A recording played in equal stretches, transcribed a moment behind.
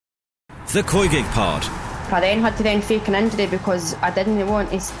The Koigig Pod. I then had to then fake an injury because I didn't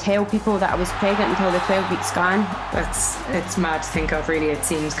want to tell people that I was pregnant until the 12-week scan. It's mad to think of, really. It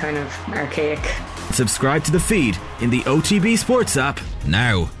seems kind of archaic. Subscribe to the feed in the OTB Sports app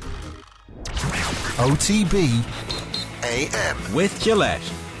now. OTB AM. With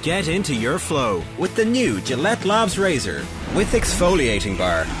Gillette. Get into your flow with the new Gillette Labs Razor with exfoliating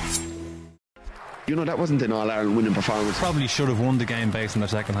bar. You know, that wasn't an All-Ireland winning performance. Probably should have won the game based on their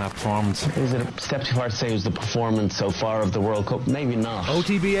second half performance. Is it a step too far to say it was the performance so far of the World Cup? Maybe not.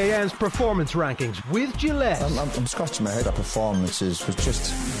 OTBAM's performance rankings with Gillette. I'm scratching my head. That performances was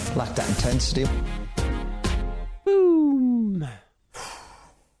just lacked that intensity. Boom. There's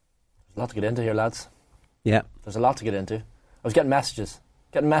a lot to get into here, lads. Yeah. There's a lot to get into. I was getting messages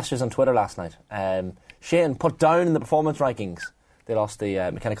on Twitter last night. Shane put down in the performance rankings. They lost the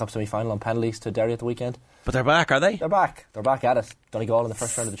McKenna Cup semi-final on penalties to Derry at the weekend. But they're back, are they? They're back at it. Donegal in the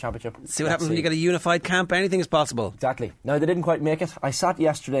first round of the championship. See what happens when you get a unified camp. Anything is possible. Exactly. No, they didn't quite make it. I sat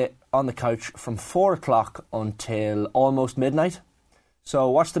yesterday on the couch from 4 o'clock until almost midnight. So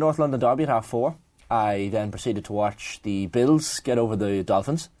watched the North London derby at 4:30. I then proceeded to watch the Bills get over the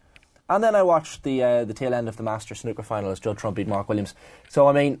Dolphins. And then I watched the tail end of the Masters snooker final as Judd Trump beat Mark Williams. So,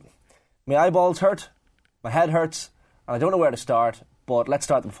 I mean, my eyeballs hurt, my head hurts, and I don't know where to start, but let's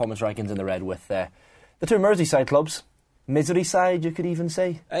start the performance rankings in the red with the two Merseyside clubs. Misery side, you could even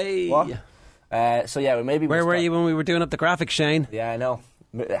say. Hey. What? So, yeah, maybe... Where were you when we were doing up the graphics, Shane? Yeah, I know.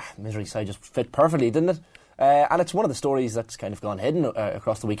 Misery side just fit perfectly, didn't it? And it's one of the stories that's kind of gone hidden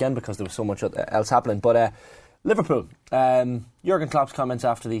across the weekend because there was so much else happening. But Liverpool, Jurgen Klopp's comments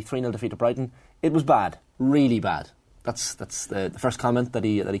after the 3-0 defeat to Brighton, it was bad, really bad. That's the first comment that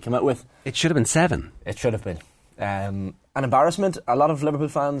he came out with. It should have been 7. It should have been. An embarrassment. A lot of Liverpool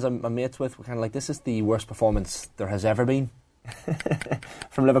fans I'm mates with were kind of like, this is the worst performance there has ever been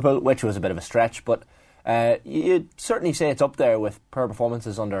from Liverpool, which was a bit of a stretch, but you'd certainly say it's up there with poor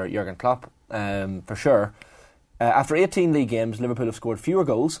performances under Jurgen Klopp, for sure. After 18 league games, Liverpool have scored fewer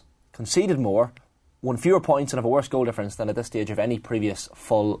goals, conceded more, won fewer points and have a worse goal difference than at this stage of any previous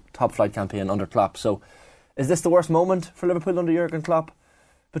full top-flight campaign under Klopp. So, is this the worst moment for Liverpool under Jurgen Klopp?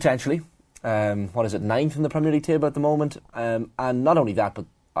 Potentially. What is it, 9th in the Premier League table at the moment? And not only that, but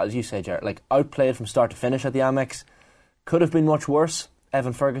as you say, Jared, like outplayed from start to finish at the Amex. Could have been much worse.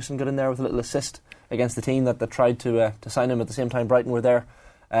 Evan Ferguson got in there with a little assist against the team that tried to sign him at the same time Brighton were there.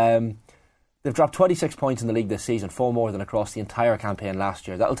 They've dropped 26 points in the league this season, 4 more than across the entire campaign last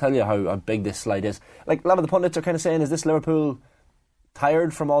year. That'll tell you how big this slide is. Like, a lot of the pundits are kind of saying, is this Liverpool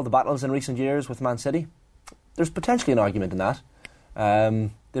tired from all the battles in recent years with Man City? There's potentially an argument in that.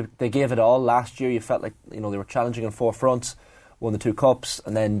 They gave it all last year. You felt like they were challenging on 4 fronts, won the 2 cups,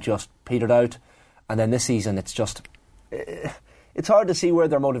 and then just petered out. And then this season, it's just... It's hard to see where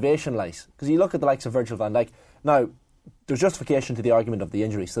their motivation lies. Because you look at the likes of Virgil van Dijk. Now, there's justification to the argument of the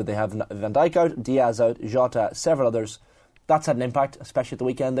injury. So they have Van Dijk out, Diaz out, Jota, several others. That's had an impact, especially at the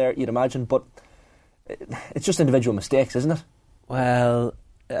weekend there, you'd imagine. But it's just individual mistakes, isn't it? Well,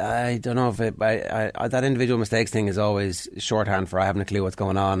 I don't know if that individual mistakes thing is always shorthand for I haven't a clue what's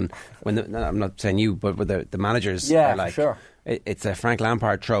going on. I'm not saying you, but with the managers are like, for sure. It's a Frank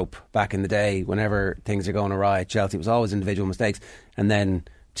Lampard trope back in the day. Whenever things are going awry at Chelsea, it was always individual mistakes, and then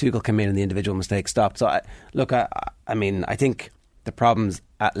Tuchel came in and the individual mistakes stopped. So I mean, I think the problems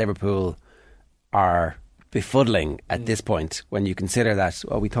at Liverpool are befuddling at this point when you consider that,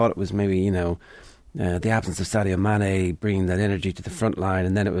 we thought it was maybe, the absence of Sadio Mane bringing that energy to the front line,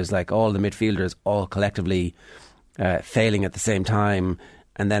 and then it was like all the midfielders all collectively failing at the same time,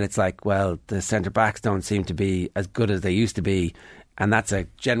 and then it's like, well, the centre-backs don't seem to be as good as they used to be, and that's a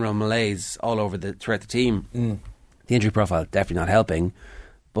general malaise all over throughout the team. The injury profile definitely not helping,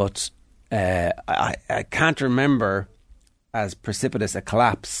 but I can't remember as precipitous a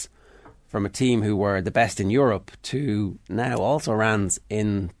collapse from a team who were the best in Europe to now also rans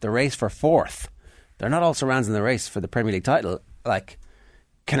in the race for 4th. They're not also rans in the race for the Premier League title. Like,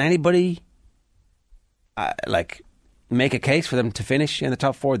 can anybody make a case for them to finish in the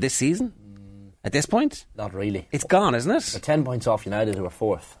top 4 this season? At this point? Not really. It's gone, isn't it? They're 10 points off United, who are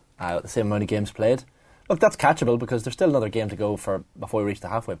 4th, the same amount of games played. Look, that's catchable because there's still another game to go before we reach the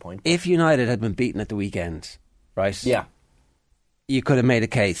halfway point. If United had been beaten at the weekend, right? Yeah. You could have made a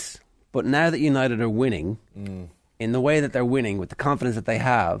case. But now that United are winning, in the way that they're winning, with the confidence that they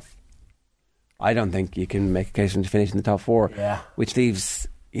have, I don't think you can make a case for them to finish in the top 4. Yeah. Which leaves,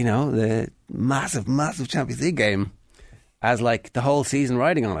 the massive, massive Champions League game as like the whole season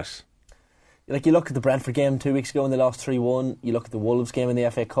riding on it. Like, you look at the Brentford game 2 weeks ago and they lost 3-1. You look at the Wolves game in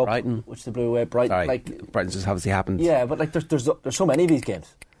the FA Cup, Brighton, which they blew away. Brighton, Brighton's just obviously happened. Yeah, but like there's so many of these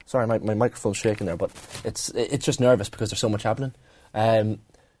games. Sorry, my microphone's shaking there, but it's just nervous because there's so much happening.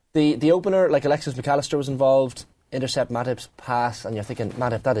 The opener, like Alexis McAllister was involved, intercept Matip's pass, and you're thinking,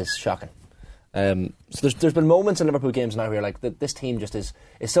 Matip, that is shocking. So there's been moments in Liverpool games now where like this team just is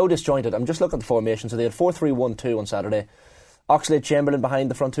so disjointed. I'm just looking at the formation. So they had 4-3-1-2 on Saturday. Oxlade-Chamberlain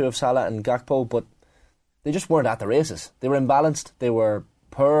behind the front two of Salah and Gakpo, but they just weren't at the races. They were imbalanced. They were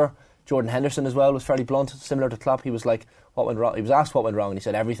poor. Jordan Henderson as well was fairly blunt, similar to Klopp. He was like, what went wrong? He was asked what went wrong, and he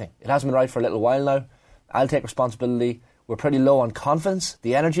said everything. It hasn't been right for a little while now. I'll take responsibility. We're pretty low on confidence.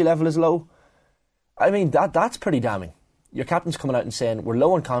 The energy level is low. I mean, that's pretty damning. Your captain's coming out and saying we're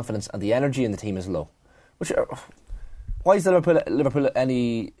low on confidence and the energy in the team is low. Why is Liverpool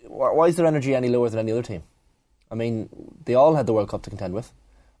any? Why is their energy any lower than any other team? I mean, they all had the World Cup to contend with.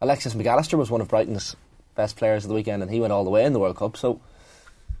 Alexis McAllister was one of Brighton's best players of the weekend, and he went all the way in the World Cup. So,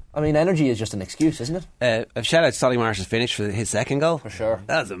 I mean, energy is just an excuse, isn't it? A shout out to Solly Marsh's finish for his second goal. For sure.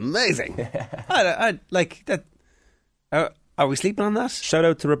 That was amazing. I like that. Are we sleeping on that? Shout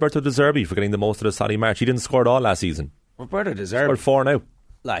out to Roberto De Zerbi for getting the most of the Solly March. He didn't score at all last season. Roberto De Zerbi scored 4 now.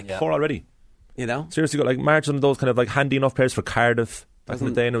 Like 4 already. You know? Seriously, got like March on those kind of like handy enough players for Cardiff back in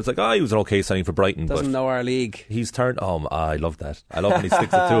the day, and it was like, he was an okay signing for Brighton. Doesn't know our league. He's turned. I love that. I love when he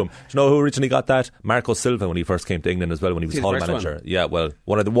sticks it to him. Do you know who originally got that? Marco Silva when he first came to England as well, when he was Hull manager. One. Yeah, well,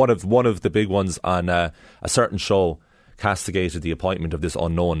 one of the big ones on a certain show castigated the appointment of this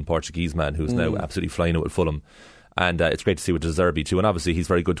unknown Portuguese man who's now absolutely flying out at Fulham, and it's great to see with De Zerbi too. And obviously he's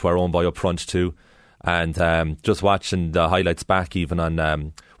very good to our own boy up front too. And just watching the highlights back, even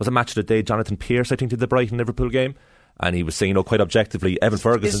on was a match of the day, Jonathan Pearce I think did the Brighton Liverpool game. And he was saying, quite objectively, Evan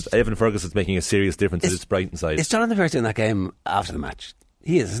Ferguson's making a serious difference to this Brighton side. Is Jonathan Pearce in that game after the match?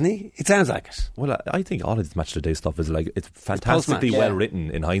 He is, isn't he? It sounds like it. Well, I think all of this match of the day stuff is like, it's fantastically well written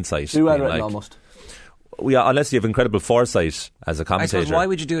in hindsight. Too well written, almost. Yeah, unless you have incredible foresight as a commentator. I suppose, why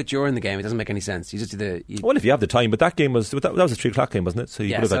would you do it during the game? It doesn't make any sense. You just do well, if you have the time, but that game was that was a 3 o'clock game, wasn't it? So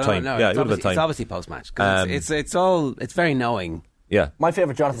you would have had time. No, yeah, you would have had time. It's obviously post match. It's very knowing. Yeah. My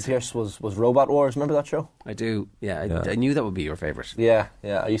favourite Jonathan Pearce was Robot Wars. Remember that show? I do. Yeah, I knew that would be your favourite. Yeah.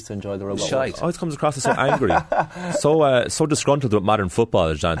 I used to enjoy the Robot Wars. Always comes across as so angry, so disgruntled with modern football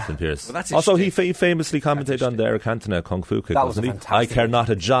as Jonathan Pearce. Well, also, he famously commentated on the Eric Cantona Kung Fu kick, wasn't he? I care not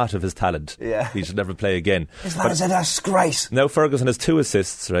a jot of his talent. Yeah. He should never play again. This man is a disgrace. Now Ferguson has 2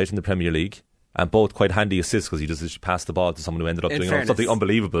 assists right in the Premier League. And both quite handy assists because he just passed the ball to someone who ended up doing something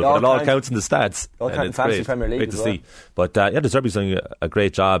unbelievable. But it all counts in the stats. And it's great. Premier League great to see. But De Zerbi's doing a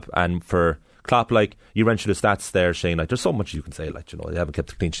great job. And for Klopp, like, you mentioned the stats there, Shane. Like, there's so much you can say. Like, they haven't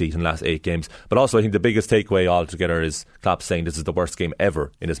kept a clean sheet in the last 8 games. But also, I think the biggest takeaway altogether is Klopp saying this is the worst game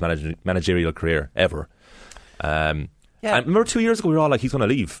ever in his managerial career ever. And remember 2 years ago we were all like, he's going to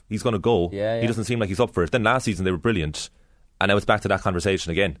leave, he's going to go. He doesn't seem like he's up for it. Then last season they were brilliant, and now it's back to that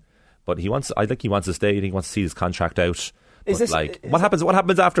conversation again. But I think he wants to stay. I think he wants to see his contract out. What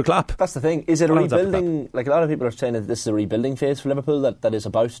happens after Klopp? That's the thing. Is it a rebuilding? Like, a lot of people are saying that this is a rebuilding phase for Liverpool that is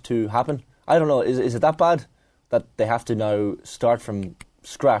about to happen. I don't know. Is it that bad that they have to now start from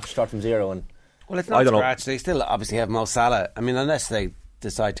scratch, start from zero? And well, it's not scratch. They still obviously have Mo Salah. I mean, unless they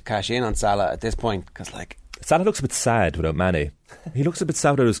decide to cash in on Salah at this point, because Salah looks a bit sad without Mane. He looks a bit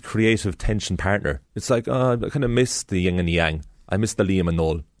sad without his creative tension partner. It's like, I kind of miss the yin and yang. I miss the Liam and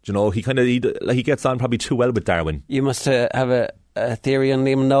Noel. You know, he gets on probably too well with Darwin. You must have a theory on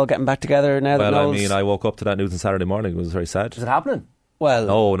Liam and Noel getting back together now. Well, I mean, I woke up to that news on Saturday morning. It was very sad. Is it happening? Well,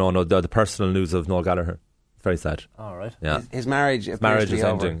 no. The personal news of Noel Gallagher. Very sad. All right. Yeah. His marriage is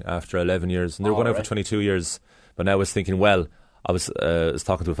ending after 11 years, and they were going out for 22 years. But now I was thinking, I was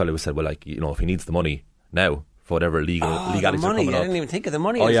talking to a fellow who said, if he needs the money now for whatever legalities are coming up. I didn't even think of the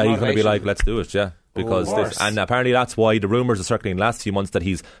money. Oh yeah, he's going to be like, let's do it, yeah. Because and apparently that's why the rumours are circulating the last few months that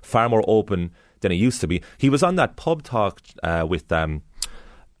he's far more open than he used to be. He was on that pub talk with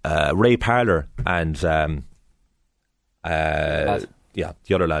Ray Parlour and the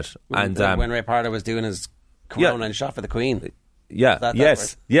other lad. And when Ray Parlour was doing his Corona and shot for the Queen. Yeah,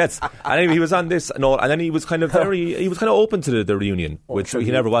 yes. And anyway, he was on this and all, and then he was kind of open to the reunion, which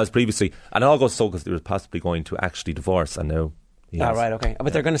he never was previously. And it all goes so because they were possibly going to actually divorce, and now. Right, okay.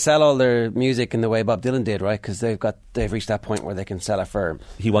 But they're going to sell all their music in the way Bob Dylan did, right? Because they've reached that point where they can sell it for.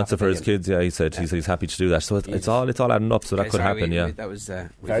 He wants it for his kids. Yeah, he said he's happy to do that. So it's all adding up. So that could happen. That was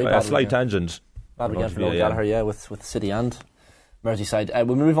very a slight tangent. Bad again for Noel Gallagher, with City and Merseyside.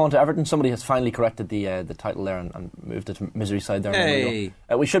 When we move on to Everton, somebody has finally corrected the title there and moved it to Misery-side there. Hey.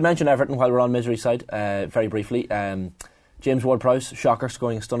 We should mention Everton while we're on Misery-side very briefly. James Ward-Prowse, shocker,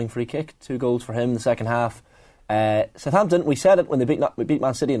 scoring a stunning free kick. 2 goals for him in the second half. Southampton, we said it when they beat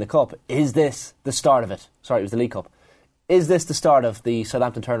Man City in the Cup. Is this the start of it? Sorry, it was the League Cup. is this the start of the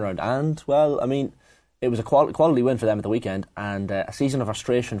Southampton turnaround? And, well, I mean, it was a quality win for them at the weekend, and a season of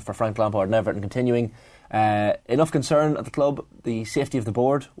frustration for Frank Lampard and Everton continuing. Enough concern at the club. The safety of the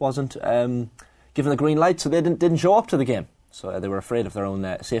board wasn't given the green light, so they didn't show up to the game. So they were afraid of their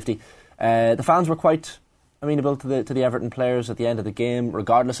own safety. The fans were quite amenable to the Everton players at the end of the game,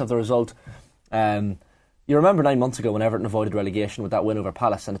 regardless of the result. You remember 9 months ago when Everton avoided relegation with that win over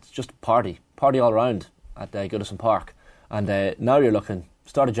Palace, and it's just party all around at Goodison Park. And now you're looking,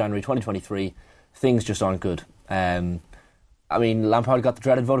 start of January 2023, things just aren't good. I mean, Lampard got the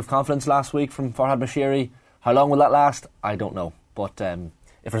dreaded vote of confidence last week from Farhad Moshiri. How long will that last? I don't know. But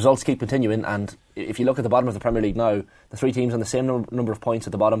if results keep continuing, and if you look at the bottom of the Premier League now, the 3 teams on the same number of points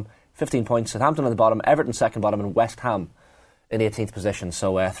at the bottom, 15 points, Southampton on the bottom, Everton second bottom, and West Ham in 18th position.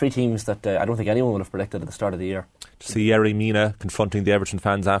 So 3 teams that I don't think anyone would have predicted at the start of the year. To see Yerry Mina confronting the Everton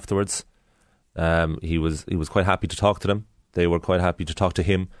fans afterwards, he was quite happy to talk to them. They were quite happy to talk to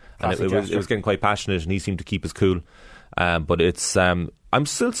him, and it was getting quite passionate, and he seemed to keep his cool. But it's I'm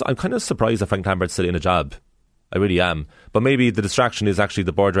kind of surprised that Frank Lampard's still in a job. I really am. But maybe the distraction is actually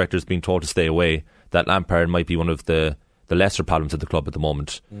the board directors being told to stay away. That Lampard might be one of the lesser problems at the club at the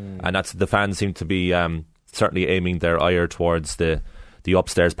moment, and that's the fans seem to be certainly aiming their ire towards the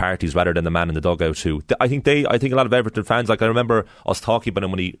upstairs parties rather than the man in the dugout too. I think a lot of Everton fans, like I remember us talking about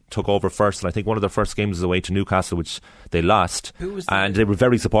him when he took over first, and I think one of their first games was away to Newcastle, which they lost, and they were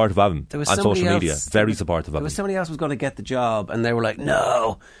very supportive of him on social media. Very supportive of him. There was somebody else was going to get the job, and they were like,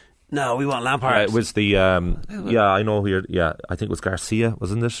 no, we want Lampard. It was the I know here. Yeah, I think it was Garcia,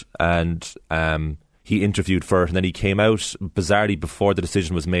 wasn't it? And he interviewed for it, and then he came out bizarrely before the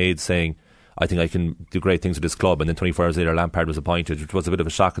decision was made, saying, I think I can do great things with this club. And then 24 hours later, Lampard was appointed, which was a bit of a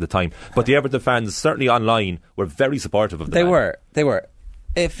shock at the time. But the Everton fans, certainly online, were very supportive of the man. They were.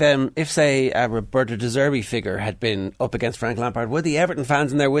 If say a Roberto De Zerbi figure had been up against Frank Lampard, would the Everton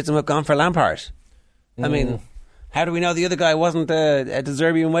fans in their wisdom have gone for Lampard? I mean, how do we know the other guy wasn't a De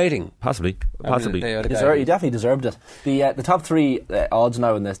Zerbi in waiting? Possibly. He definitely deserved it. The top 3 odds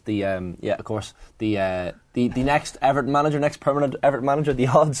now in this. Of course, the next Everton manager, next permanent Everton manager, the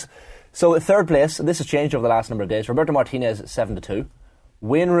odds. So at third place, and this has changed over the last number of days, Roberto Martinez at 7-2,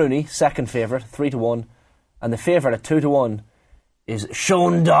 Wayne Rooney second favourite 3-1, and the favourite at 2-1 is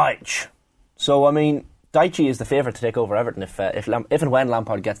Sean Dyche. So I mean, Dyche is the favourite to take over Everton if and when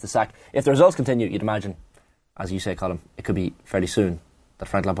Lampard gets the sack. If the results continue, you'd imagine, as you say, Colin, it could be fairly soon that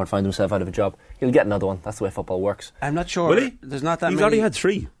Frank Lampard finds himself out of a job. He'll get another one. That's the way football works. I'm not sure. Will he? There's not that He's many. already had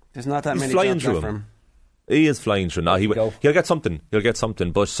 3. There's not that He's many flying jobs through left him. for him. He is flying through. No, he'll get something. He'll get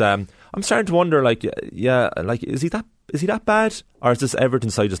something. But I'm starting to wonder, is he that bad, or is this Everton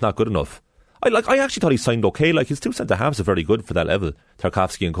side just not good enough? I actually thought he signed okay. Like, his 2 centre halves are very good for that level,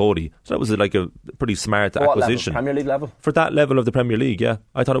 Tarkowski and Cody. So that was like a pretty smart acquisition. Level? Premier League level? For that level of the Premier League, yeah.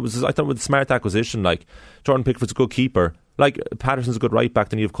 I thought it was a smart acquisition. Like, Jordan Pickford's a good keeper. Like, Patterson's a good right back.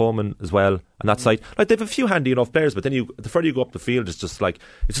 Then you have Coleman as well on that side. Like, they have a few handy enough players, but then the further you go up the field, it's just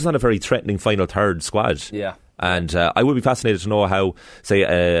not a very threatening final third squad. Yeah. And I would be fascinated to know how, say,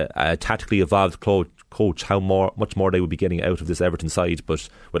 a tactically evolved coach, how much more they would be getting out of this Everton side. But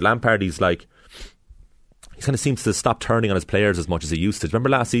with Lampard, he kind of seems to stop turning on his players as much as he used to. Remember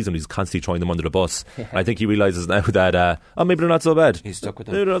last season, he was constantly throwing them under the bus. And I think he realises now that maybe they're not so bad. He's stuck with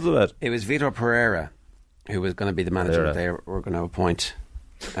them. Maybe they're not so bad. It was Vitor Pereira who was going to be the manager that they were going to appoint.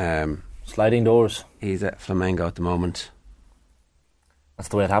 Sliding doors. He's at Flamengo at the moment. That's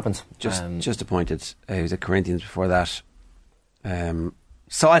the way it happens. Just appointed. He was at Corinthians before that.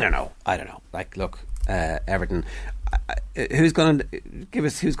 So I don't know. Like, look, Everton. Who's going to give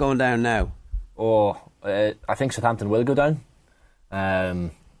us? Who's going down now? I think Southampton will go down.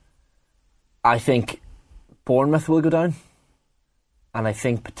 I think Bournemouth will go down, and I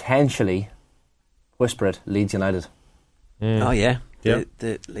think potentially, whisper it, Leeds United. Oh yeah.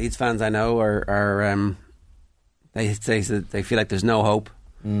 The Leeds fans I know are they say that they feel like there's no hope.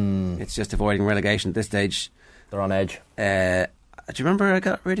 It's just avoiding relegation at this stage. They're on edge. Do you remember I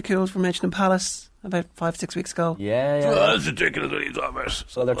got ridiculed for mentioning Palace about 5-6 weeks ago? Yeah. That's ridiculous when you talk about it.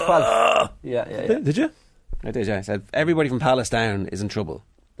 So they're 12th. Yeah. Did you? I did, yeah. I said everybody from Palace down is in trouble.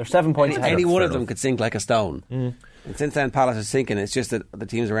 They're 7 points ahead. Any one of them could sink like a stone. And since then Palace is sinking. It's just that the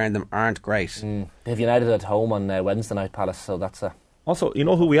teams around them aren't great. They have United at home on Wednesday night, Palace, so that's Also, you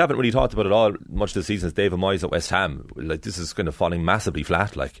know who we haven't really talked about at all much this season is David Moyes at West Ham. Like, this is kind of falling massively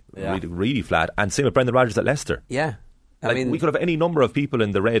flat, really, really flat. And same with Brendan Rodgers at Leicester. Yeah. I mean, we could have any number of people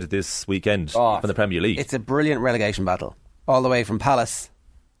in the red this weekend from the Premier League. It's a brilliant relegation battle, all the way from Palace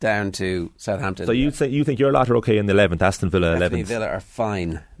down to Southampton. So you think your lot are okay in the 11th, Aston Villa 11th? Villa are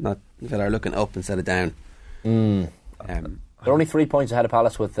fine. Villa are looking up instead of down. They're only 3 points ahead of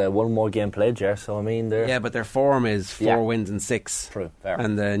Palace with one more game played, Jer. So I mean, they're but their form is 4 wins and 6. True, fair.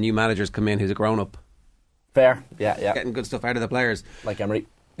 And the new manager's come in, who's a grown-up. Fair, yeah. Getting good stuff out of the players, like Emery.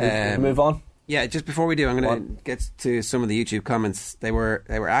 Move on. Yeah, just before we do, I'm going to get to some of the YouTube comments. They were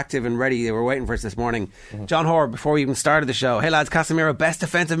active and ready. They were waiting for us this morning. John Hoare, before we even started the show, hey lads, Casemiro, best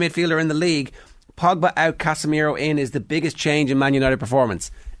defensive midfielder in the league. Pogba out, Casemiro in is the biggest change in Man United performance.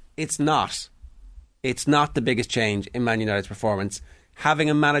 It's not. It's not the biggest change in Man United's performance. Having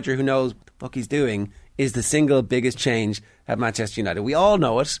a manager who knows what the fuck he's doing is the single biggest change at Manchester United. We all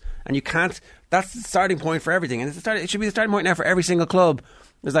know it, and you can't. That's the starting point for everything, and it should be the starting point now for every single club.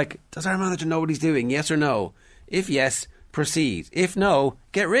 It's like, does our manager know what he's doing? Yes or no? If yes, proceed. If no,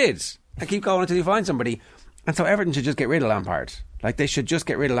 get rid and keep going until you find somebody. And so Everton should just get rid of Lampard. Like, they should just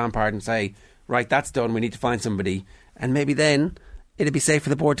get rid of Lampard and say, right, that's done. We need to find somebody, and maybe then it'd be safe for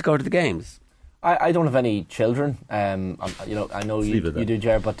the board to go to the games. I don't have any children. I know you do,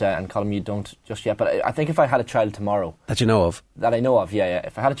 Ger, but and Colm, you don't just yet. But I think if I had a child tomorrow, that you know of, yeah.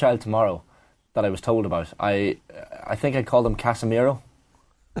 If I had a child tomorrow that I was told about, I think I'd call them Casemiro.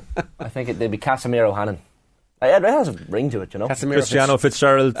 I think they'd be Casemiro Hannon. It has a ring to it, you know. Cristiano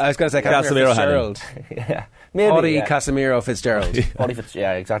Fitzgerald. I was going to say Casemiro Fitzgerald. Yeah, maybe. Casemiro Fitzgerald.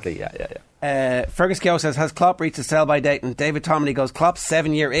 Yeah, exactly. Yeah. Fergus Keogh says, has Klopp reached a sell-by date? And David Tomley goes, Klopp's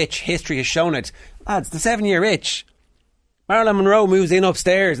 7-year itch. History has shown it. Lads, the 7-year itch. Marilyn Monroe moves in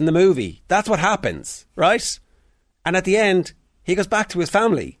upstairs in the movie. That's what happens, right? And at the end, he goes back to his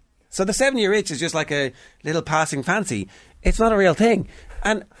family. So the 7-year itch is just like a little passing fancy. It's not a real thing.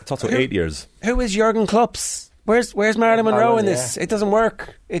 And it's also 8 years. Who is Jurgen Klopps? Where's Marilyn Monroe in this? It doesn't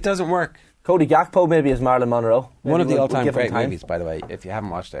work. Cody Gakpo maybe is Marilyn Monroe. One of the all-time great movies, by the way. If you haven't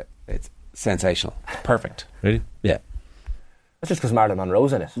watched it, it's sensational. Perfect. Really? Yeah. That's just because Marilyn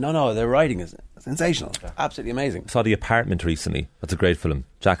Monroe's in it. No, the writing is sensational. Okay. Absolutely amazing. I saw The Apartment recently. That's a great film.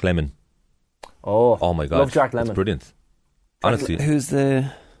 Jack Lemmon. Oh my God. Love Jack Lemmon. It's brilliant. Honestly. Who's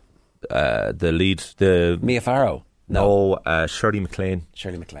the lead? Mia Farrow. No, Shirley MacLaine.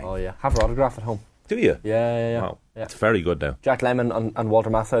 Oh yeah, have her autograph at home. Do you? Yeah. Wow, it's very good now. Jack Lemmon and Walter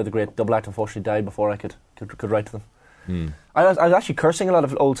Matthau, the great double act, unfortunately died before I could write to them. I was actually cursing a lot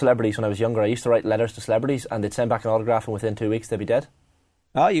of old celebrities when I was younger. I used to write letters to celebrities, and they'd send back an autograph, and within 2 weeks they'd be dead.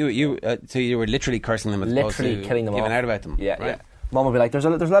 Oh, so you were literally cursing them, as literally opposed to killing them giving off. out about them. Yeah, right. yeah. Mum would be like, "There's a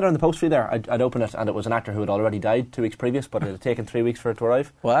letter in the post for you there." I'd open it, and it was an actor who had already died 2 weeks previous, but it had taken 3 weeks for it to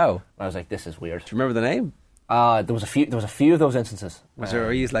arrive. Wow! And I was like, "This is weird." Do you remember the name? There was a few of those instances.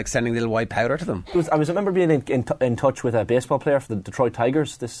 Were you like sending little white powder to them? I remember being in touch with a baseball player for the Detroit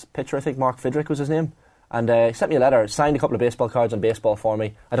Tigers. This pitcher, I think Mark Fidrick was his name, and he sent me a letter, signed a couple of baseball cards on baseball for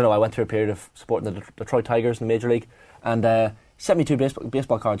me. I don't know. I went through a period of supporting the Detroit Tigers in the Major League, and he sent me 2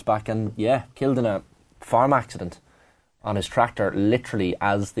 baseball cards back, and killed in a farm accident on his tractor, literally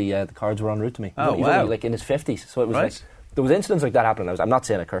as the cards were en route to me. Oh, he was wow! Only, like in his 50s, so it was right. like. There was incidents like that happening. I'm not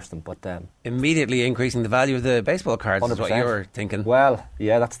saying I cursed them, but immediately increasing the value of the baseball cards 100%. is what you were thinking. Well,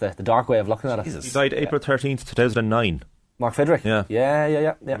 yeah, that's the dark way of looking at it. He died April 13th, 2009. Mark Fidrick.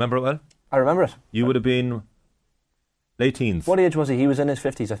 Yeah. Remember it well? I remember it. You would have been late teens. What age was he? He was in his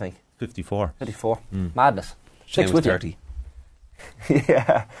 50s, I think. 54. Madness. Sticks with 30. You.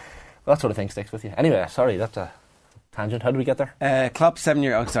 Yeah, well, that sort of thing sticks with you. Anyway, sorry, that's a tangent. How did we get there? Klopp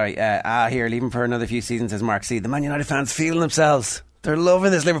 7-year. Oh, sorry. Here, leave him for another few seasons, says Mark C. The Man United fans feeling themselves. They're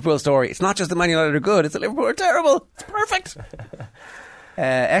loving this Liverpool story. It's not just the Man United are good, it's the Liverpool are terrible. It's perfect.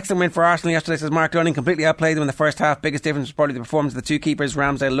 Excellent win for Arsenal yesterday, says Mark Dunning. Completely outplayed them in the first half. Biggest difference was probably the performance of the 2 keepers.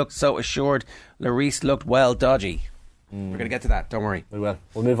 Ramsdale looked so assured. Lloris looked well dodgy. We're going to get to that, don't worry. We will.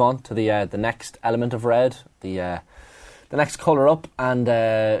 We'll move on to the next element of red, the next colour up, and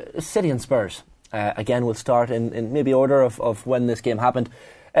City and Spurs. Again, we'll start in maybe order of when this game happened.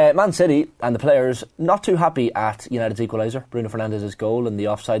 Man City and the players not too happy at United's equaliser, Bruno Fernandes's goal and the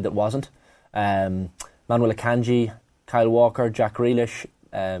offside that wasn't. Manuel Akanji, Kyle Walker, Jack Grealish,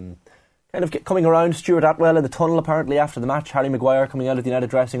 kind of coming around. Stuart Atwell in the tunnel apparently after the match. Harry Maguire coming out of the United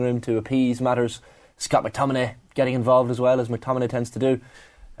dressing room to appease matters. Scott McTominay getting involved as well, as McTominay tends to do.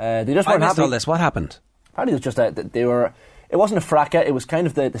 They just weren't happy. All this. What happened? Apparently it was just they were. It wasn't a fracas. It was kind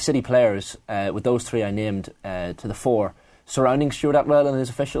of the City players with those 3 I named to the fore surrounding Stuart Atwell and his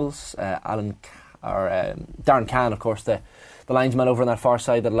officials. Darren Cann, of course, the linesman over on that far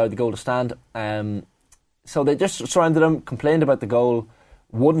side that allowed the goal to stand. So they just surrounded him, complained about the goal,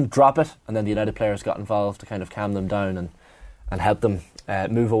 wouldn't drop it, and then the United players got involved to kind of calm them down and help them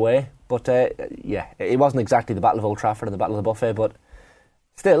move away. But it wasn't exactly the Battle of Old Trafford and the Battle of the Buffet, but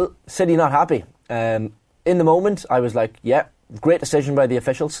still, City not happy. In the moment, I was like, yeah, great decision by the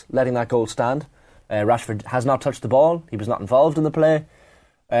officials, letting that goal stand. Rashford has not touched the ball. He was not involved in the play.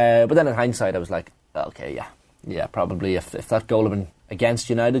 But then in hindsight, I was like, okay, yeah, probably if that goal had been against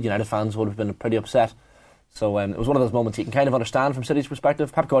United fans would have been pretty upset. So it was one of those moments you can kind of understand from City's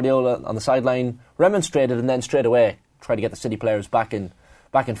perspective. Pep Guardiola on the sideline remonstrated and then straight away tried to get the City players back in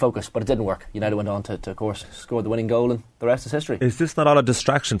focus, but it didn't work. United went on to of course, score the winning goal, and the rest is history. Is this not all a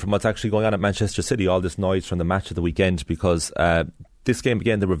distraction from what's actually going on at Manchester City, all this noise from the match of the weekend? Because this game,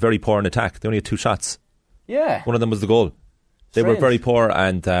 again, they were very poor in attack. They only had 2 shots. Yeah. One of them was the goal. They Strange. were very poor,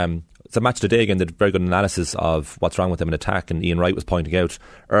 and it's a match today again. They did very good analysis of what's wrong with them in attack, and Ian Wright was pointing out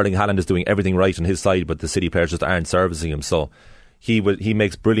Erling Haaland is doing everything right on his side, but the City players just aren't servicing him. So he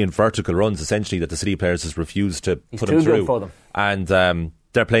makes brilliant vertical runs, essentially, that the City players just refuse to put him through. He's too good for them. And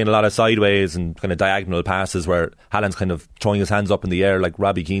they're playing a lot of sideways and kind of diagonal passes where Haaland's kind of throwing his hands up in the air like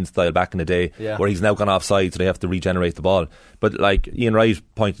Robbie Keane style back in the day, where he's now gone offside, so they have to regenerate the ball. But like Ian Wright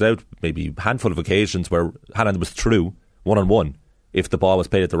pointed out, maybe a handful of occasions where Haaland was through one-on-one if the ball was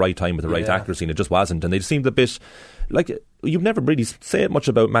played at the right time with the right accuracy, and it just wasn't. And they seemed a bit like, you've never really said much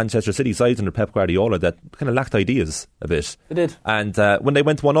about Manchester City sides under Pep Guardiola that kind of lacked ideas a bit. They did. And when they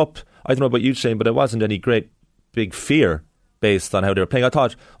went one up, I don't know about you, Shane, but it wasn't any great big fear based on how they were playing. I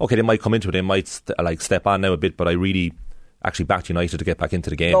thought, okay, they might come into it, they might step on now a bit, but I really actually backed United to get back into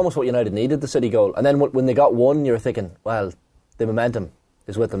the game. It's almost what United needed, the City goal. And then when they got one, you were thinking, well, the momentum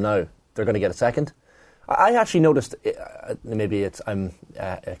is with them now. They're going to get a second. I actually noticed, maybe it's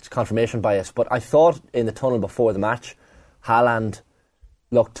confirmation bias, but I thought in the tunnel before the match, Haaland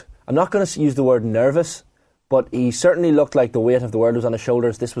looked, I'm not going to use the word nervous, but he certainly looked like the weight of the world was on his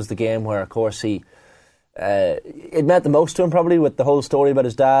shoulders. This was the game where, of course, it meant the most to him probably, with the whole story about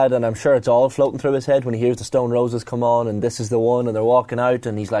his dad, and I'm sure it's all floating through his head when he hears the Stone Roses come on and this is the one, and they're walking out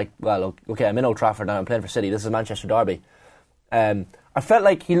and he's like, well, okay, I'm in Old Trafford now, I'm playing for City, this is a Manchester derby. I felt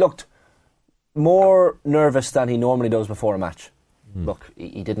like he looked more nervous than he normally does before a match. Look,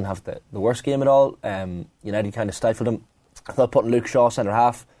 he didn't have the worst game at all. United kind of stifled him. I thought putting Luke Shaw centre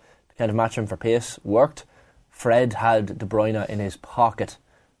half to kind of match him for pace worked. Fred had De Bruyne in his pocket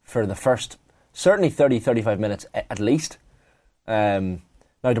for the first certainly 30-35 minutes at least. Now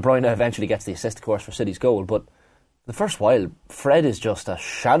De Bruyne eventually gets the assist, of course, for City's goal, but the first while Fred is just a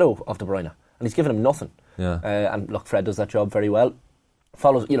shadow of De Bruyne and he's given him nothing. And look, Fred does that job very well. He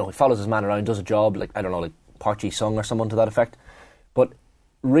follows his man around, does a job like, I don't know, like Park Ji-sung or someone to that effect. But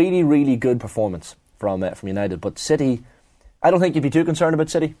really, really good performance from United. But City, I don't think you'd be too concerned about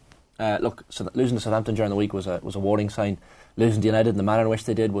City. Look, so losing to Southampton during the week was a warning sign. Losing to United in the manner in which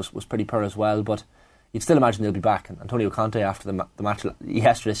they did was pretty poor as well. But you'd still imagine they'll be back. And Antonio Conte, after the match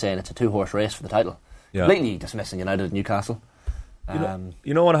yesterday, saying it's a 2-horse race for the title. Completely dismissing United at Newcastle.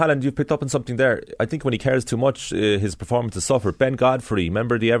 You know what, Haaland, you've picked up on something there. I think when he cares too much, his performance has suffered. Ben Godfrey,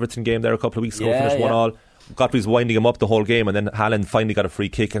 remember the Everton game there a couple of weeks ago, finished 1-1. Godfrey's winding him up the whole game, and then Haaland finally got a free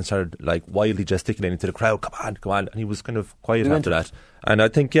kick and started like wildly gesticulating to the crowd, come on, and he was kind of quiet after that. And I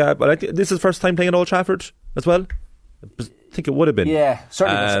think, this is his first time playing at Old Trafford as well. I think it would have been. Yeah,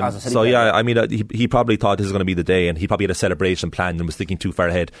 certainly as a City so player. yeah, I mean, he probably thought this was going to be the day, and he probably had a celebration planned and was thinking too far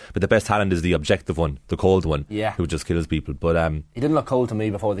ahead. But the best Haaland is the objective one, the cold one, who just kills people. But he didn't look cold to me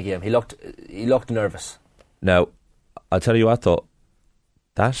before the game. He looked nervous. Now, I'll tell you what though,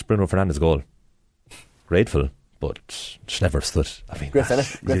 that Bruno Fernandes goal, grateful, but just never stood. I mean, great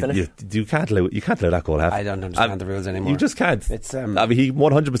finish. You can't let that goal happen. I don't understand the rules anymore. You just can't. It's I mean, he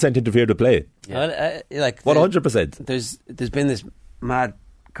 100% interfered with play. Like 100%. There's been this mad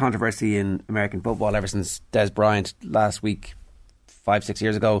controversy in American football ever since Des Bryant last week, 5-6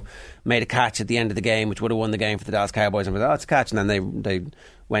 years ago, made a catch at the end of the game which would have won the game for the Dallas Cowboys, and was it's a catch, and then they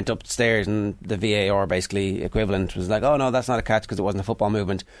went upstairs and the VAR basically equivalent was like, oh no, that's not a catch because it wasn't a football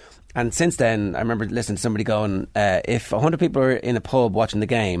movement. And since then I remember listening to somebody going, if 100 people are in a pub watching the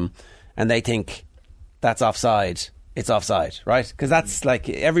game and they think that's offside, it's offside, right? Because that's like,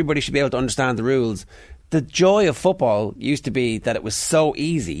 everybody should be able to understand the rules. The joy of football used to be that it was so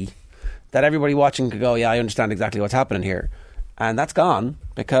easy that everybody watching could go, yeah, I understand exactly what's happening here. And that's gone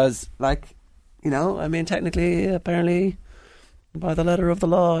because, like, I mean, technically, apparently, by the letter of the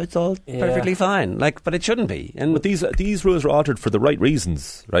law, it's all perfectly fine. Like, but it shouldn't be. But these rules were altered for the right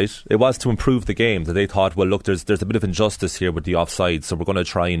reasons, right? It was to improve the game. That they thought, well, look, there's a bit of injustice here with the offside, so we're going to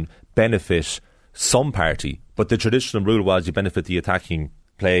try and benefit some party. But the traditional rule was you benefit the attacking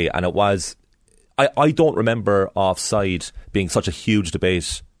play, and it was. I don't remember offside being such a huge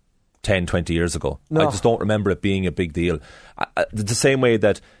debate 10-20 years ago. No. I just don't remember it being a big deal. The same way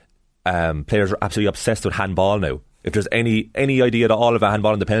that players are absolutely obsessed with handball now. If there's any idea that all of a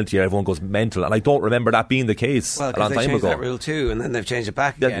handball in the penalty area, everyone goes mental. And I don't remember that being the case a long time ago. They changed that rule too, and then they've changed it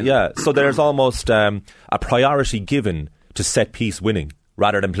back again. Yeah, so there's almost a priority given to set piece winning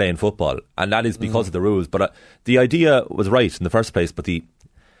rather than playing football, and that is because of the rules. But the idea was right in the first place, but the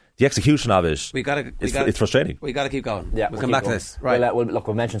execution of it, it's frustrating. We got to keep going. Yeah, we'll come back to this. Right.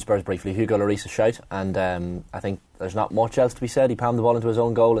 We'll mention Spurs briefly. Hugo Lloris is shite, and I think there's not much else to be said. He palmed the ball into his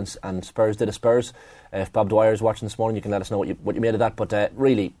own goal, and Spurs did a Spurs. If Bob Dwyer is watching this morning, you can let us know what you made of that. But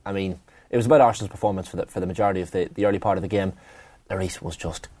really, I mean, it was about Arsenal's performance for the majority of the early part of the game. Lloris was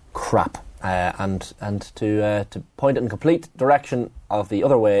just crap. And to point it in complete direction of the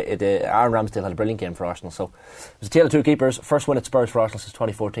other way, Aaron Ramsdale had a brilliant game for Arsenal. So it was a tale of two keepers. First win at Spurs for Arsenal since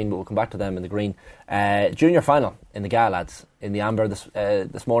 2014, but we'll come back to them in the green. Junior final in the GA, lads, in the amber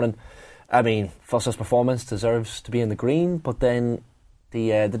this morning. I mean, Fossa's performance deserves to be in the green, but then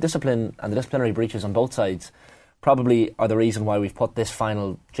the discipline and the disciplinary breaches on both sides probably are the reason why we've put this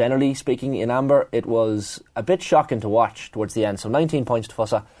final, generally speaking, in amber. It was a bit shocking to watch towards the end. So 19 points to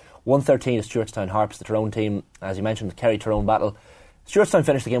Fossa, 113 to Stewartstown Harps, the Tyrone team. As you mentioned, the Kerry-Tyrone battle. Stewartstown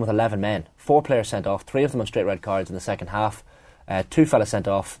finished the game with 11 men. 4 players sent off, 3 of them on straight red cards in the second half. 2 fellas sent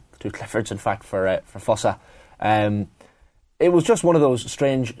off, 2 Cliffords in fact for Fossa. It was just one of those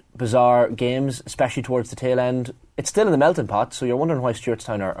strange, bizarre games, especially towards the tail end. It's still in the melting pot, so you're wondering why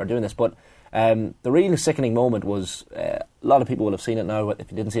Stewartstown are doing this. But the really sickening moment was, a lot of people will have seen it now. If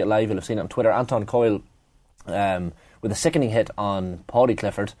you didn't see it live, you'll have seen it on Twitter. Anton Coyle with a sickening hit on Paudie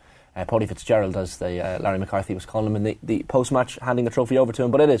Clifford. Paudie Fitzgerald, as Larry McCarthy was calling him in the post-match, handing the trophy over to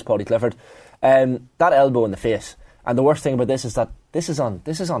him, but it is Paudie Clifford. That elbow in the face, and the worst thing about this is that this is on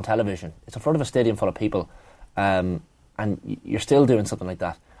television. It's in front of a stadium full of people, and you're still doing something like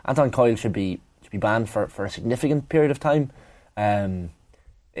that. Anton Coyle should be banned for a significant period of time.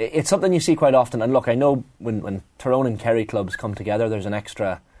 It's something you see quite often, and look, I know when Tyrone and Kerry clubs come together, there's an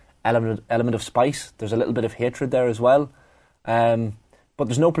extra element of spice. There's a little bit of hatred there as well. But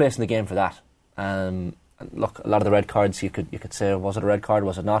there's no place in the game for that. And look, a lot of the red cards, you could say, was it a red card,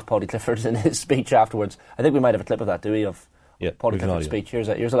 was it not? Paudie Clifford in his speech afterwards. I think we might have a clip of that, do we? Of Paudie Clifford's speech. Here's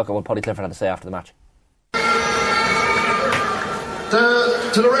a look at what Paudie Clifford had to say after the match.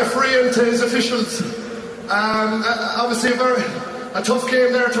 To the referee and to his officials, obviously a tough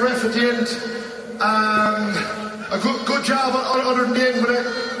game there to ref at the end. A good job other than the end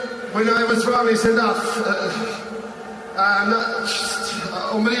when I was wrongly sent off.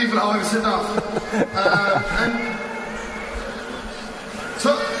 Unbelievable how I was sent off.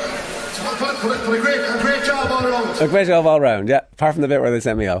 But a great job all around. A great job all around, yeah. Apart from the bit where they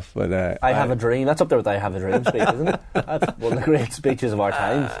sent me off. But I have a dream. That's up there with I have a dream speech, isn't it? That's one of the great speeches of our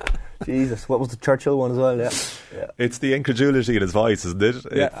times. Jesus, what was the Churchill one as well? Yeah. It's the incredulity in his voice, isn't it?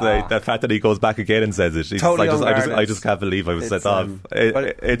 Yeah. It's like the fact that he goes back again and says it. Totally I just can't believe I was sent off.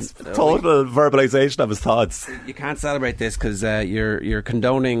 It's total verbalisation of his thoughts. You can't celebrate this because you're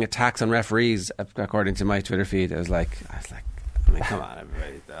condoning attacks on referees, according to my Twitter feed. I was like, I mean, come on,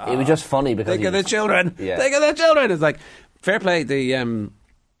 everybody. It was just funny because think of the children. Yeah. Think of the children. It's like, fair play.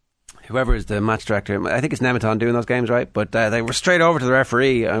 Whoever is the match director, I think it's Nematon doing those games, right? But they were straight over to the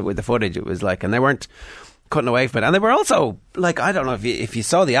referee with the footage. It was like, and they weren't cutting away from it. And they were also like, I don't know if you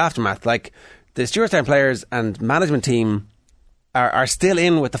saw the aftermath. Like the Stewartstown players and management team are still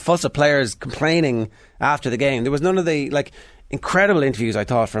in with the fuss of players complaining after the game. There was none of the incredible interviews I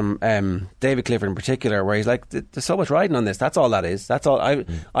thought from David Clifford in particular, where he's like, there's so much riding on this. That's all that is. That's all. I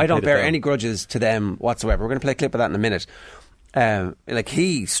don't bear any grudges to them whatsoever. We're going to play a clip of that in a minute.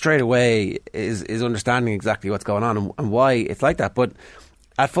 He straight away is understanding exactly what's going on and why it's like that. But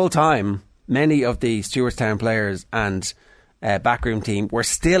at full time, many of the Stewartstown players and backroom team were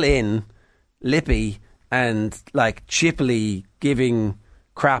still in lippy and chippily giving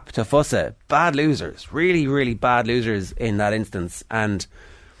crap to Fossa. Bad losers, really, really bad losers in that instance. And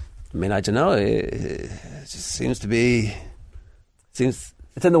I mean, I don't know. It just seems to be. It's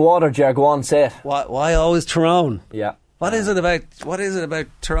in the water, Ger. Go on, say it. Why always Tyrone? Yeah. What is it about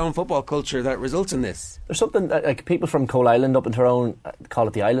Tyrone football culture that results in this? There's something like people from Coal Island up in Tyrone call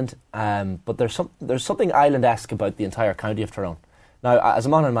it the island, but there's something island-esque about the entire county of Tyrone. Now, as a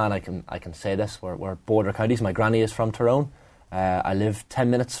Monaghan man, I can say this: we're border counties. My granny is from Tyrone. I live 10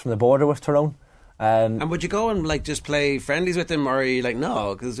 minutes from the border with Tyrone. And would you go and just play friendlies with them, or are you like,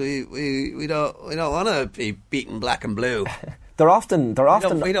 no, because we don't want to be beaten black and blue? They're often.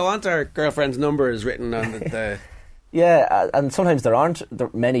 We don't want our girlfriend's numbers written on the Yeah, and sometimes there aren't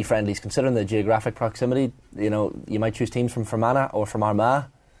many friendlies considering the geographic proximity. You might choose teams from Fermanagh or from Armagh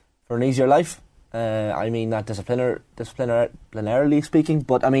for an easier life. I mean that disciplinarily speaking,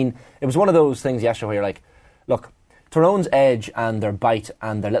 but I mean it was one of those things yesterday where you're like, look, Tyrone's edge and their bite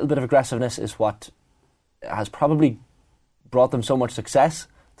and their little bit of aggressiveness is what has probably brought them so much success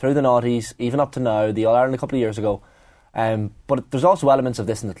through the noughties, even up to now, the All-Ireland a couple of years ago. But there's also elements of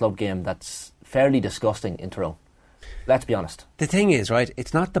this in the club game that's fairly disgusting in Tyrone. Let's be honest. The thing is, right,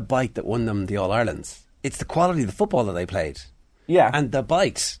 it's not the bite that won them the All-Irelands. It's the quality of the football that they played. Yeah. And the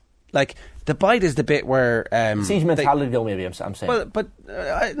bite. Like, the bite is the bit where... siege mentality, though, maybe, I'm saying. Well, but,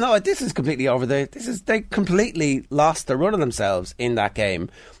 no, this is completely over the... They completely lost the run of themselves in that game.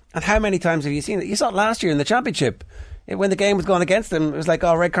 And how many times have you seen it? You saw it last year in the Championship. When the game was going against them, it was like,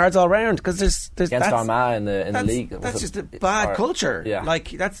 red cards all round. Because there's against Armagh in the league. That's just a bad culture. Yeah. Like,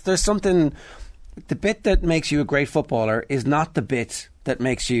 there's something... The bit that makes you a great footballer is not the bit that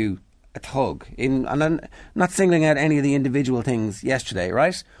makes you a thug. And I'm not singling out any of the individual things yesterday,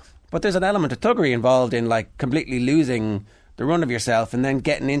 right? But there's an element of thuggery involved in, like, completely losing the run of yourself and then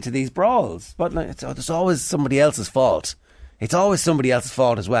getting into these brawls. But it's always somebody else's fault. It's always somebody else's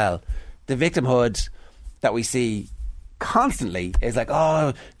fault as well. The victimhood that we see constantly is like,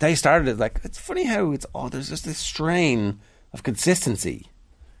 they started it. Like, it's funny how there's just this strain of consistency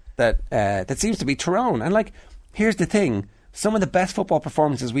that seems to be Tyrone. And, like, here's the thing. Some of the best football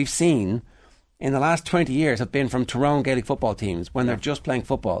performances we've seen in the last 20 years have been from Tyrone Gaelic football teams when they're just playing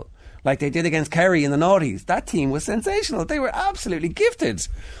football. Like they did against Kerry in the noughties. That team was sensational. They were absolutely gifted.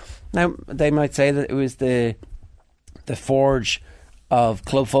 Now, they might say that it was the forge of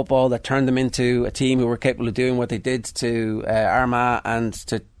club football that turned them into a team who were capable of doing what they did to Armagh and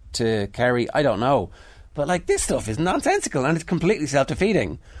to Kerry. I don't know. But, like, this stuff is nonsensical and it's completely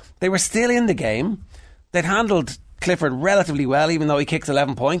self-defeating. They were still in the game. They'd handled Clifford relatively well, even though he kicks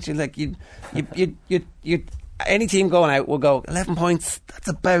 11 points. You're like, any team going out will go 11 points. That's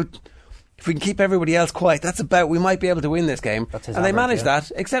about, if we can keep everybody else quiet, that's about, we might be able to win this game. And they managed that,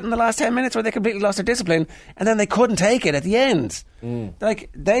 except in the last 10 minutes where they completely lost their discipline, and then they couldn't take it at the end. Like,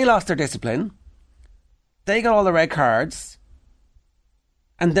 they lost their discipline. They got all the red cards.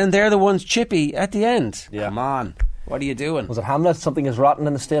 And then they're the ones chippy at the end. Yeah. Come on. What are you doing? Was it Hamlet? Something is rotten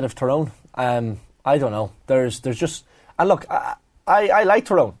in the state of Tyrone. I don't know. There's just... And look, I like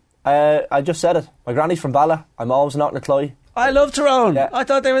Tyrone. I just said it. My granny's from Bala. I'm always not in a Cloy. I love Tyrone. Yeah. I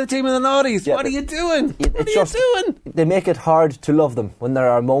thought they were the team of the noughties. Yeah, what are you doing? What are you doing? They make it hard to love them when there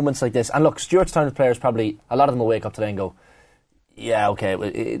are moments like this. And look, Stewartstown's players probably... A lot of them will wake up today and go, yeah, okay,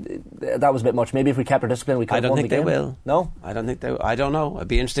 that was a bit much. Maybe if we kept our discipline, we could have won the game. I don't think they will. No? I don't think they will. I don't know. It'd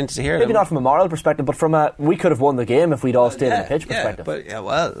be interesting to hear. Maybe not from a moral perspective, but from we could have won the game if we'd all stayed in the pitch perspective.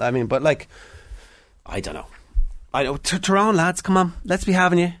 But like, I don't know. I know. Tyrone lads, come on, let's be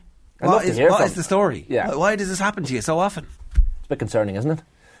having you. What is the story? Yeah. Why does this happen to you so often? It's a bit concerning, isn't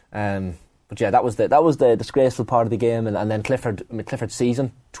it? But yeah, that was the disgraceful part of the game, and then Clifford's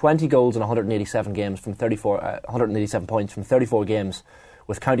season: 20 goals in 187 games from 187 points from 34 games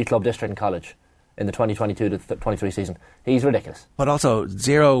with county, club, district, and college in the 2022 to 23 season. He's ridiculous. But also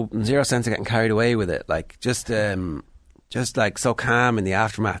zero sense of getting carried away with it. Like just like so calm in the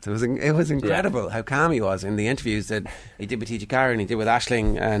aftermath. It was incredible how calm he was in the interviews that he did with TG Carr and he did with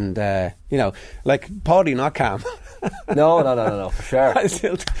Aisling, and like Paddy not calm. No, for sure. I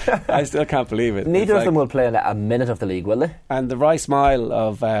still can't believe it. Neither of them will play a minute of the league, will they? And the wry smile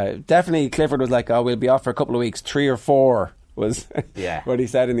of definitely Clifford was like, we'll be off for a couple of weeks. 3 or 4 was what he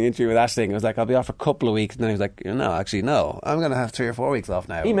said in the interview with Aisling. It was like, I'll be off for a couple of weeks, and then he was like, no, I'm going to have 3 or 4 weeks off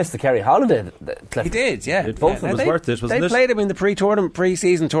now. He missed the Kerry holiday, Clifford. He did, yeah. Both of them was worth it, wasn't it? They played him in the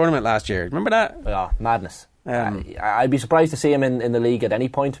pre-season tournament last year. Remember that? Yeah, madness. I'd be surprised to see him in the league at any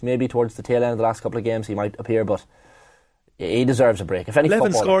point. Maybe towards the tail end of the last couple of games he might appear, but he deserves a break. If any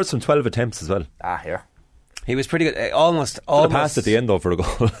 11 scores from 12 attempts as well. Here. He was pretty good. Almost passed at the end though for a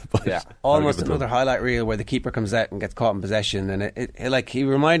goal. Almost another highlight reel where the keeper comes out and gets caught in possession, and it like he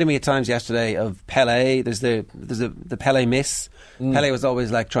reminded me at times yesterday of Pelé. There's the Pelé miss. Pelé was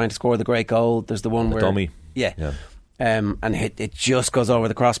always like trying to score the great goal. There's the one where dummy. Yeah. And it just goes over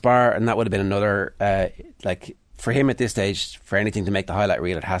the crossbar, and that would have been another like. For him at this stage, for anything to make the highlight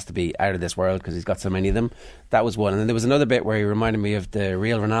reel, it has to be out of this world because he's got so many of them. That was one. And then there was another bit where he reminded me of the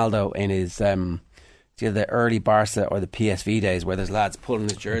real Ronaldo in his the early Barca or the PSV days where there's lads pulling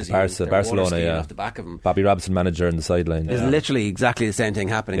his jersey. Barcelona, off the back of him. Bobby Robson, manager in the sideline. There's literally exactly the same thing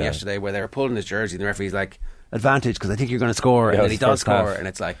happening yesterday where they were pulling his jersey and the referee's like, advantage because I think you're going to score, and then he does score, and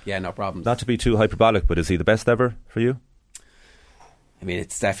it's like, yeah, no problem. Not to be too hyperbolic, but is he the best ever for you? I mean,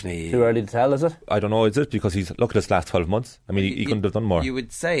 it's definitely too early to tell, is it? I don't know, is it? Because look at his last 12 months. I mean, he couldn't have done more. You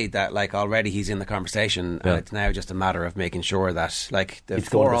would say that, like, already he's in the conversation, and it's now just a matter of making sure that, like, the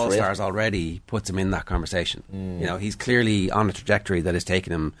 4 All-Stars already puts him in that conversation. You know, he's clearly on a trajectory that is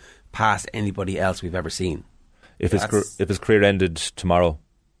taking him past anybody else we've ever seen. If his career ended tomorrow,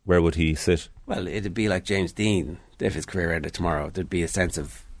 where would he sit? Well, it'd be like James Dean. If his career ended tomorrow, there'd be a sense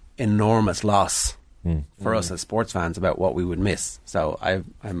of enormous loss for us as sports fans about what we would miss. So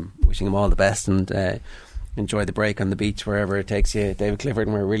I'm wishing him all the best and enjoy the break on the beach wherever it takes you, David Clifford,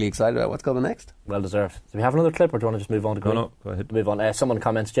 and we're really excited about what's coming next. Well deserved. Do we have another clip, or do you want to just move on to Green? No, go ahead. Move on. Someone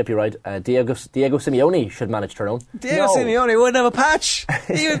comments, Chippy right, Diego Simeone should manage Tyrone. Diego Simeone wouldn't have a patch.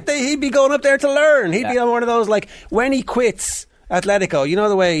 He'd be going up there to learn. He'd be on one of those, like, when he quits Atletico, you know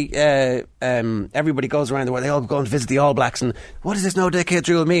the way everybody goes around the world, they all go and visit the All Blacks, and what does this no decades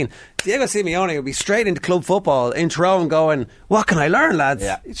rule mean? Diego Simeone would be straight into club football in Tyrone going, what can I learn, lads?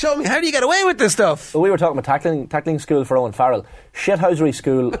 Yeah. Show me, how do you get away with this stuff? Well, we were talking about tackling school for Owen Farrell. Shithousery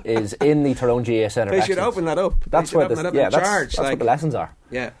school is in the Tyrone GA Centre. They should open that up. That's where that's what the lessons are.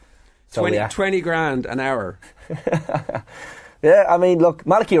 Yeah. So 20 grand an hour. Yeah, I mean, look,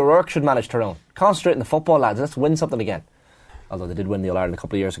 Malachy O'Rourke should manage Tyrone. Concentrate on the football, lads. Let's win something again. Although they did win the All-Ireland a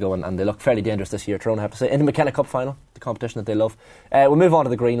couple of years ago, and they look fairly dangerous this year, Tyrone, I have to say. In the McKenna Cup final, the competition that they love. We'll move on to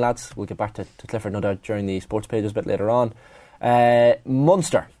the Green lads. We'll get back to Clifford, no doubt, during the sports pages a bit later on.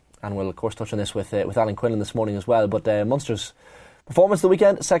 Munster, and we'll of course touch on this with Alan Quinlan this morning as well, but Munster's performance the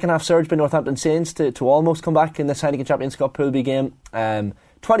weekend, second half surge by Northampton Saints to almost come back in this Heineken Champions Cup Pool B game.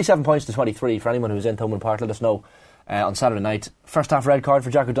 27 points to 23 for anyone who's in Thomond Park, let us know on Saturday night. First half red card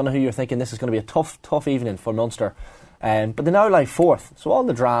for Jack O'Donoghue. You're thinking this is going to be a tough evening for Munster. But they now lie fourth, so all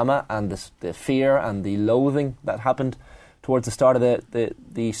the drama and the fear and the loathing that happened towards the start of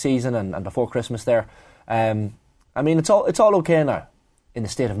the season and before Christmas there, I mean, it's all okay now in the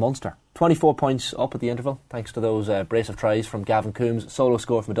state of Munster. 24 points up at the interval, thanks to those brace of tries from Gavin Coombs, solo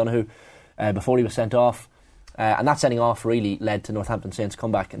score from O'Donoghue before he was sent off, and that sending off really led to Northampton Saints'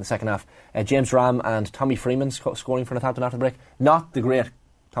 comeback in the second half. James Ram and Tommy Freeman scoring for Northampton after the break. Not the great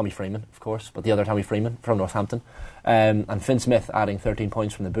Tommy Freeman, of course, but the other Tommy Freeman from Northampton. And Finn Smith adding 13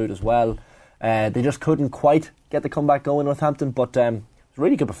 points from the boot as well. They just couldn't quite get the comeback going, Northampton, but it was a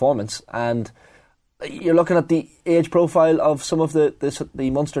really good performance. And you're looking at the age profile of some of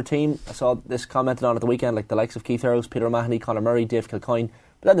the Munster team. I saw this commented on at the weekend, like the likes of Keith Earls, Peter O'Mahony, Conor Murray, Dave Kilcoyne.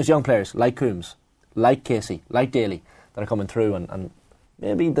 But then there's young players like Coombs, like Casey, like Daly that are coming through, and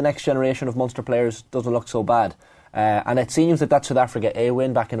maybe the next generation of Munster players doesn't look so bad. And it seems that South Africa A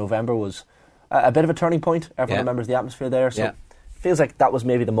win back in November was a bit of a turning point. Everyone remembers the atmosphere there, so it feels like that was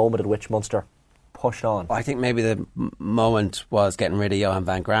maybe the moment at which Munster pushed on. I think maybe the moment was getting rid of Johan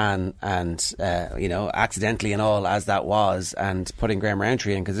van Graan and accidentally and all as that was, and putting Graham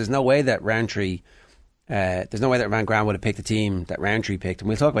Rowntree in, because there's no way that Van Graan would have picked the team that Rowntree picked. And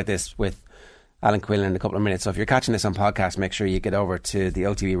we'll talk about this with Alan Quillen in a couple of minutes. So if you're catching this on podcast, make sure you get over to the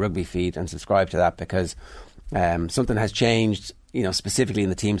OTB Rugby feed and subscribe to that, because something has changed, specifically in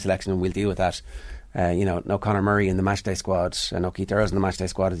the team selection, and we'll deal with that. No Conor Murray in the matchday squad, no Keith Earls in the matchday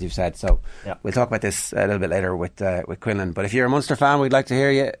squad, as you've said. So we'll talk about this a little bit later with Quinlan. But if you're a Munster fan, we'd like to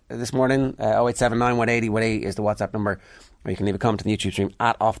hear you this morning. 0879 180 180 is the WhatsApp number, or you can leave a comment on the YouTube stream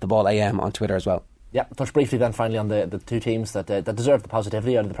at Off The Ball AM on Twitter as well. Yeah, touch briefly then finally on the two teams that deserve the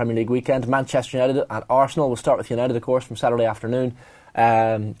positivity out of the Premier League weekend. Manchester United and Arsenal. We'll start with United, of course, from Saturday afternoon.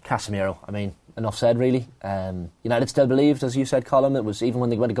 Casemiro, I mean, enough said really. United still believed, as you said, Colin, it was even when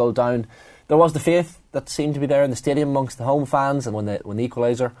they went a goal down, there was the faith that seemed to be there in the stadium amongst the home fans, and when the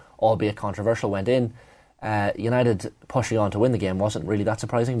equaliser, albeit controversial, went in, United pushing on to win the game wasn't really that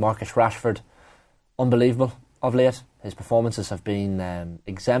surprising. Marcus Rashford, unbelievable of late. His performances have been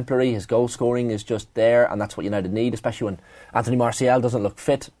exemplary. His goal scoring is just there, and that's what United need, especially when Anthony Martial doesn't look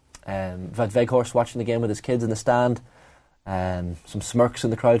fit. Wout Weghorst watching the game with his kids in the stand. Some smirks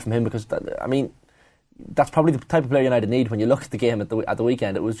in the crowd from him, because that's probably the type of player United need. When you look at the game at the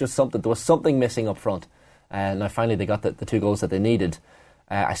weekend, it was just something. There was something missing up front, and now finally they got the two goals that they needed.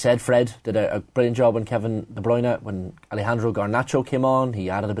 I said Fred did a brilliant job on Kevin De Bruyne. When Alejandro Garnacho came on, he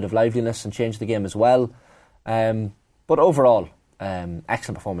added a bit of liveliness and changed the game as well. But overall,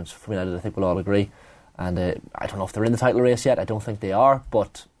 excellent performance from United, I think we'll all agree. And I don't know if they're in the title race yet. I don't think they are,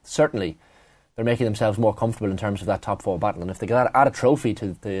 but certainly they're making themselves more comfortable in terms of that top four battle. And if they can add a trophy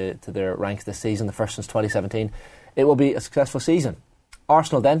to their ranks this season, the first since 2017, it will be a successful season.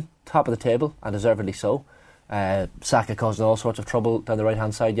 Arsenal then, top of the table, and deservedly so. Saka causing all sorts of trouble down the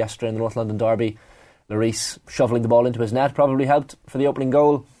right-hand side yesterday in the North London derby. Lloris shoveling the ball into his net probably helped for the opening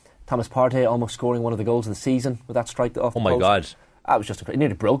goal. Thomas Partey almost scoring one of the goals of the season with that strike off the post. Oh my God. That was just it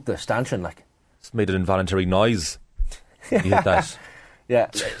nearly broke the stanchion. It's made an involuntary noise. He hit that. Yeah,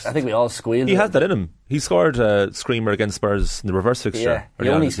 I think we all squealed. He has that in him. He scored a screamer against Spurs in the reverse fixture. Yeah, he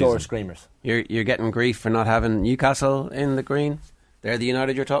only scores screamers. You're getting grief for not having Newcastle in the green. They're the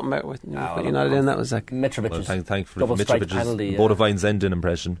United you're talking about with United in that was like Mitrovic's thank for double strike Mitrovic's penalty. Bodovine Zendin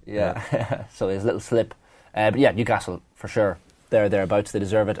impression. Yeah. So his little slip. But yeah, Newcastle for sure. They're thereabouts. They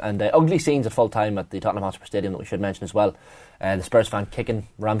deserve it. And ugly scenes at full time at the Tottenham Hotspur Stadium that we should mention as well. The Spurs fan kicking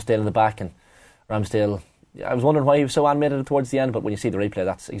Ramsdale in the back, and Ramsdale. I was wondering why he was so animated towards the end, but when you see the replay,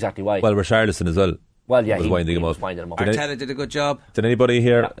 that's exactly why. Well, Richarlison as well. Well, yeah, was winding him up. Arteta did a good job. Did anybody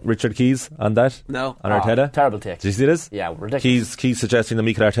hear Richard Keys on that? No. On Arteta? Terrible take. Did you see this? Yeah, ridiculous. Keys suggesting that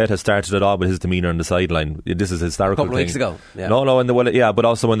Mikel Arteta started it all with his demeanour on the sideline. This is a historical a couple of weeks ago. Yeah. No, but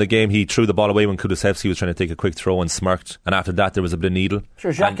also in the game he threw the ball away when Kulusevski was trying to take a quick throw and smirked, and after that there was a bit of needle.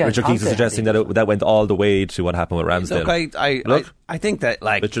 Sure, Richard Keys is suggesting that went all the way to what happened with Ramsdale. Look, I think that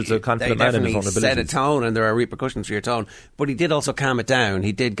Richard's a confident they man in his definitely own abilities. set a tone, and there are repercussions for your tone. But he did also calm it down.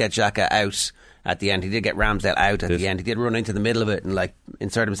 He did get Xhaka out at the end. He did get Ramsdale out at the end. He did run into the middle of it and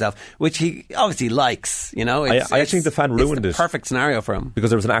insert himself, which he obviously likes. I think the fan ruined it. Perfect scenario for him because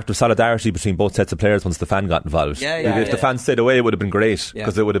there was an act of solidarity between both sets of players once the fan got involved. If the fan stayed away, it would have been great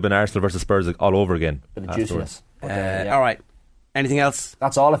because it would have been Arsenal versus Spurs all over again. Bit of juiciness. All right. Anything else?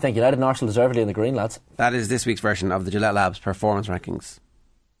 That's all I think. United and Arsenal deservedly in the green, lads. That is this week's version of the Gillette Labs Performance Rankings.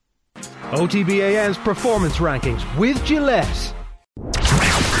 OTBAM's Performance Rankings with Gillette.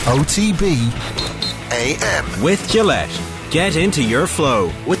 OTB AM. With Gillette. Get into your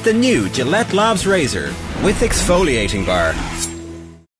flow with the new Gillette Labs Razor with exfoliating bar.